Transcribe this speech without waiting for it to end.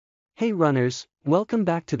Hey runners, welcome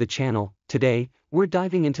back to the channel. Today, we're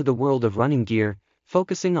diving into the world of running gear,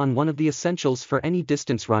 focusing on one of the essentials for any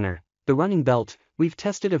distance runner, the running belt. We've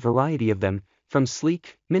tested a variety of them, from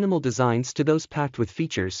sleek, minimal designs to those packed with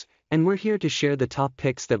features, and we're here to share the top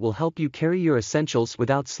picks that will help you carry your essentials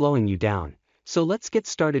without slowing you down. So let's get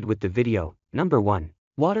started with the video. Number 1.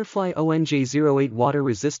 Waterfly ONJ08 Water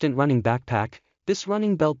Resistant Running Backpack. This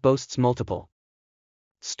running belt boasts multiple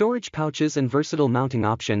storage pouches and versatile mounting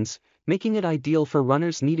options, making it ideal for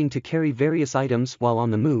runners needing to carry various items while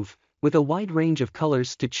on the move. With a wide range of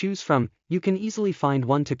colors to choose from, you can easily find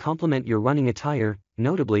one to complement your running attire.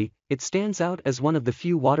 Notably, it stands out as one of the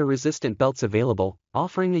few water-resistant belts available,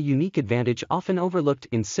 offering a unique advantage often overlooked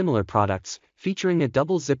in similar products, featuring a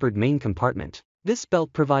double-zippered main compartment. This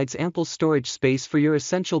belt provides ample storage space for your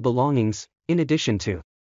essential belongings. In addition to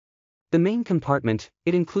the main compartment,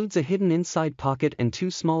 it includes a hidden inside pocket and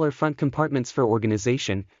two smaller front compartments for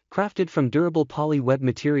organization. Crafted from durable poly web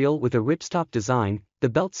material with a ripstop design, the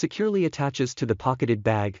belt securely attaches to the pocketed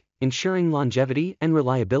bag, ensuring longevity and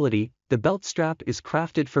reliability. The belt strap is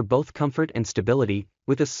crafted for both comfort and stability,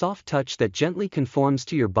 with a soft touch that gently conforms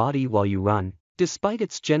to your body while you run. Despite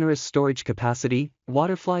its generous storage capacity,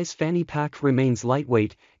 Waterfly's Fanny pack remains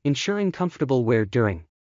lightweight, ensuring comfortable wear during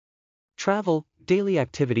travel, daily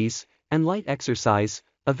activities, and light exercise.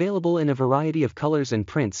 Available in a variety of colors and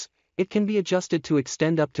prints, it can be adjusted to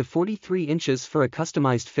extend up to 43 inches for a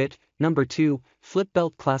customized fit. Number 2. Flip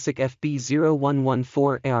Belt Classic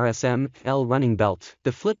FB0114 ARSM L Running Belt.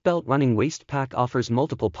 The Flip Belt Running Waist Pack offers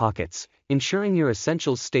multiple pockets, ensuring your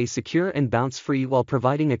essentials stay secure and bounce-free while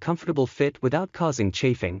providing a comfortable fit without causing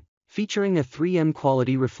chafing. Featuring a 3M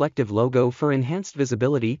quality reflective logo for enhanced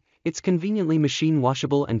visibility, it's conveniently machine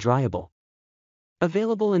washable and dryable.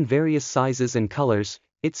 Available in various sizes and colors,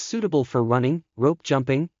 it's suitable for running, rope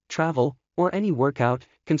jumping, travel, or any workout.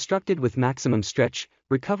 Constructed with maximum stretch,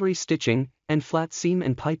 recovery stitching, and flat seam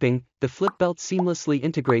and piping, the Flip Belt seamlessly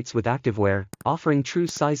integrates with activewear, offering true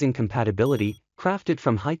sizing compatibility. Crafted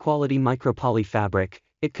from high-quality micropoly fabric,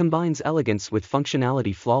 it combines elegance with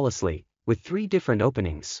functionality flawlessly. With 3 different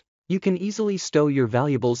openings, you can easily stow your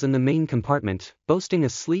valuables in the main compartment, boasting a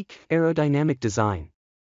sleek, aerodynamic design.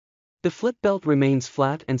 The Flip Belt remains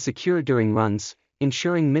flat and secure during runs,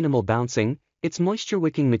 ensuring minimal bouncing. Its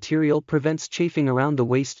moisture-wicking material prevents chafing around the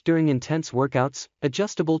waist during intense workouts.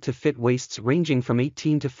 Adjustable to fit waists ranging from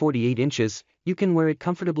 18 to 48 inches, you can wear it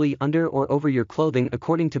comfortably under or over your clothing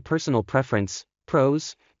according to personal preference.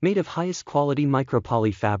 Pros: made of highest quality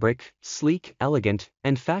micropoly fabric, sleek, elegant,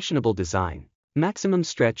 and fashionable design. Maximum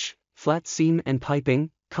stretch, flat seam and piping.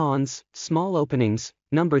 Cons: small openings.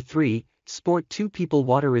 Number 3. Sport 2 People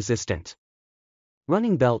Water Resistant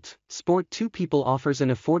Running Belt. Sport 2 People offers an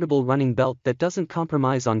affordable running belt that doesn't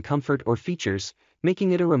compromise on comfort or features,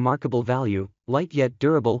 making it a remarkable value. Light yet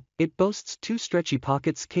durable, it boasts 2 stretchy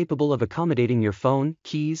pockets capable of accommodating your phone,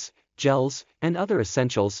 keys, gels, and other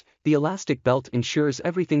essentials. The elastic belt ensures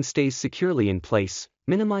everything stays securely in place,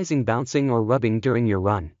 minimizing bouncing or rubbing during your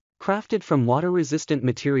run. Crafted from water-resistant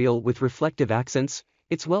material with reflective accents,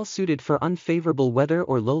 it's well suited for unfavorable weather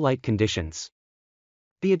or low-light conditions.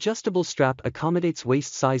 The adjustable strap accommodates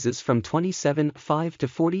waist sizes from 27.5 to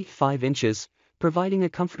 45 inches, providing a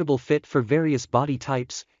comfortable fit for various body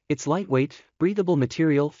types. Its lightweight, breathable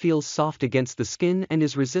material feels soft against the skin and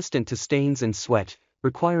is resistant to stains and sweat,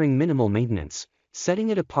 requiring minimal maintenance. Setting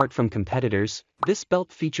it apart from competitors, this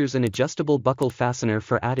belt features an adjustable buckle fastener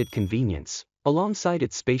for added convenience. Alongside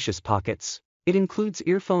its spacious pockets, it includes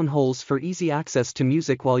earphone holes for easy access to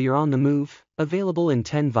music while you're on the move. Available in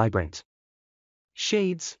 10 vibrant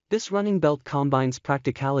shades, this running belt combines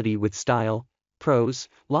practicality with style. Pros: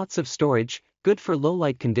 lots of storage, good for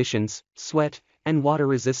low-light conditions, sweat, and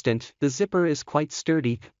water-resistant. The zipper is quite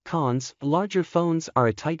sturdy. Cons: larger phones are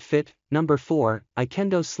a tight fit. Number 4.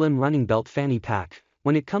 Ikendo Slim Running Belt Fanny Pack.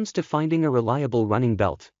 When it comes to finding a reliable running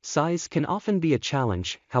belt, size can often be a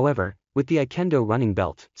challenge. However, with the Ikendo running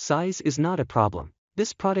belt, size is not a problem.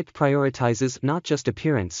 This product prioritizes not just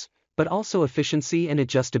appearance, but also efficiency and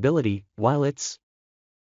adjustability. While it's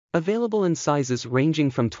available in sizes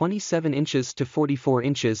ranging from 27 inches to 44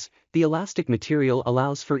 inches, the elastic material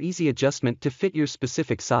allows for easy adjustment to fit your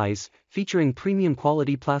specific size. Featuring premium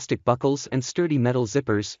quality plastic buckles and sturdy metal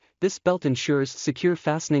zippers, this belt ensures secure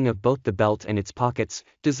fastening of both the belt and its pockets.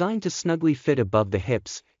 Designed to snugly fit above the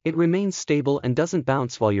hips, it remains stable and doesn't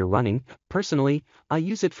bounce while you're running. Personally, I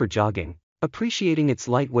use it for jogging. Appreciating its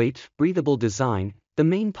lightweight, breathable design, the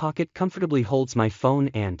main pocket comfortably holds my phone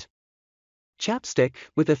and chapstick,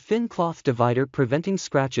 with a thin cloth divider preventing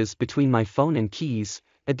scratches between my phone and keys.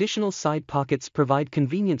 Additional side pockets provide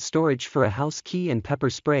convenient storage for a house key and pepper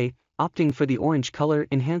spray. opting for the orange color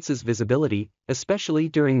enhances visibility, especially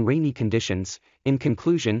during rainy conditions. In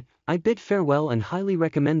conclusion, I bid farewell and highly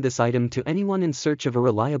recommend this item to anyone in search of a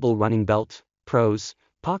reliable running belt. Pros: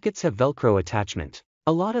 pockets have Velcro attachment.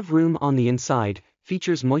 A lot of room on the inside,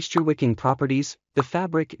 features moisture-wicking properties, the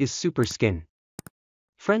fabric is super skin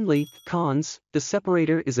friendly. Cons: the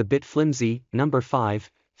separator is a bit flimsy. Number 5.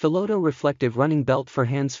 Filoto Reflective Running Belt for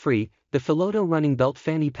Hands-Free. The Filoto Running Belt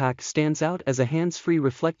Fanny Pack stands out as a hands-free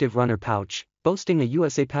reflective runner pouch, boasting a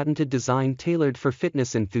USA patented design tailored for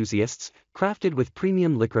fitness enthusiasts. Crafted with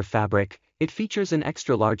premium lycra fabric, it features an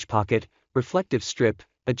extra-large pocket, reflective strip,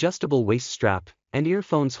 adjustable waist strap, and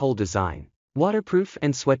earphones hole design. Waterproof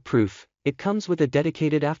and sweat-proof, it comes with a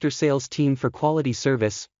dedicated after-sales team for quality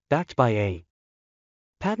service, backed by a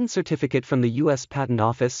patent certificate from the U.S. Patent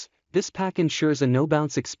Office. This pack ensures a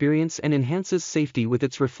no-bounce experience and enhances safety with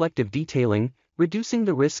its reflective detailing, reducing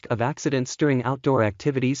the risk of accidents during outdoor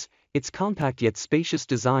activities. Its compact yet spacious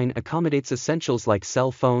design accommodates essentials like cell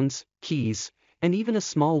phones, keys, and even a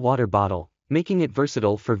small water bottle, making it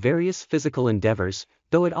versatile for various physical endeavors,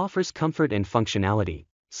 though it offers comfort and functionality.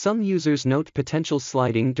 Some users note potential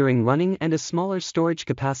sliding during running and a smaller storage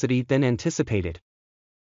capacity than anticipated.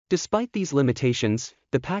 Despite these limitations,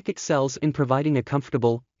 the pack excels in providing a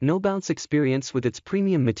comfortable, no-bounce experience with its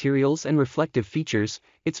premium materials and reflective features.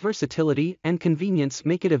 Its versatility and convenience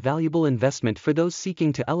make it a valuable investment for those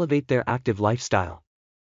seeking to elevate their active lifestyle.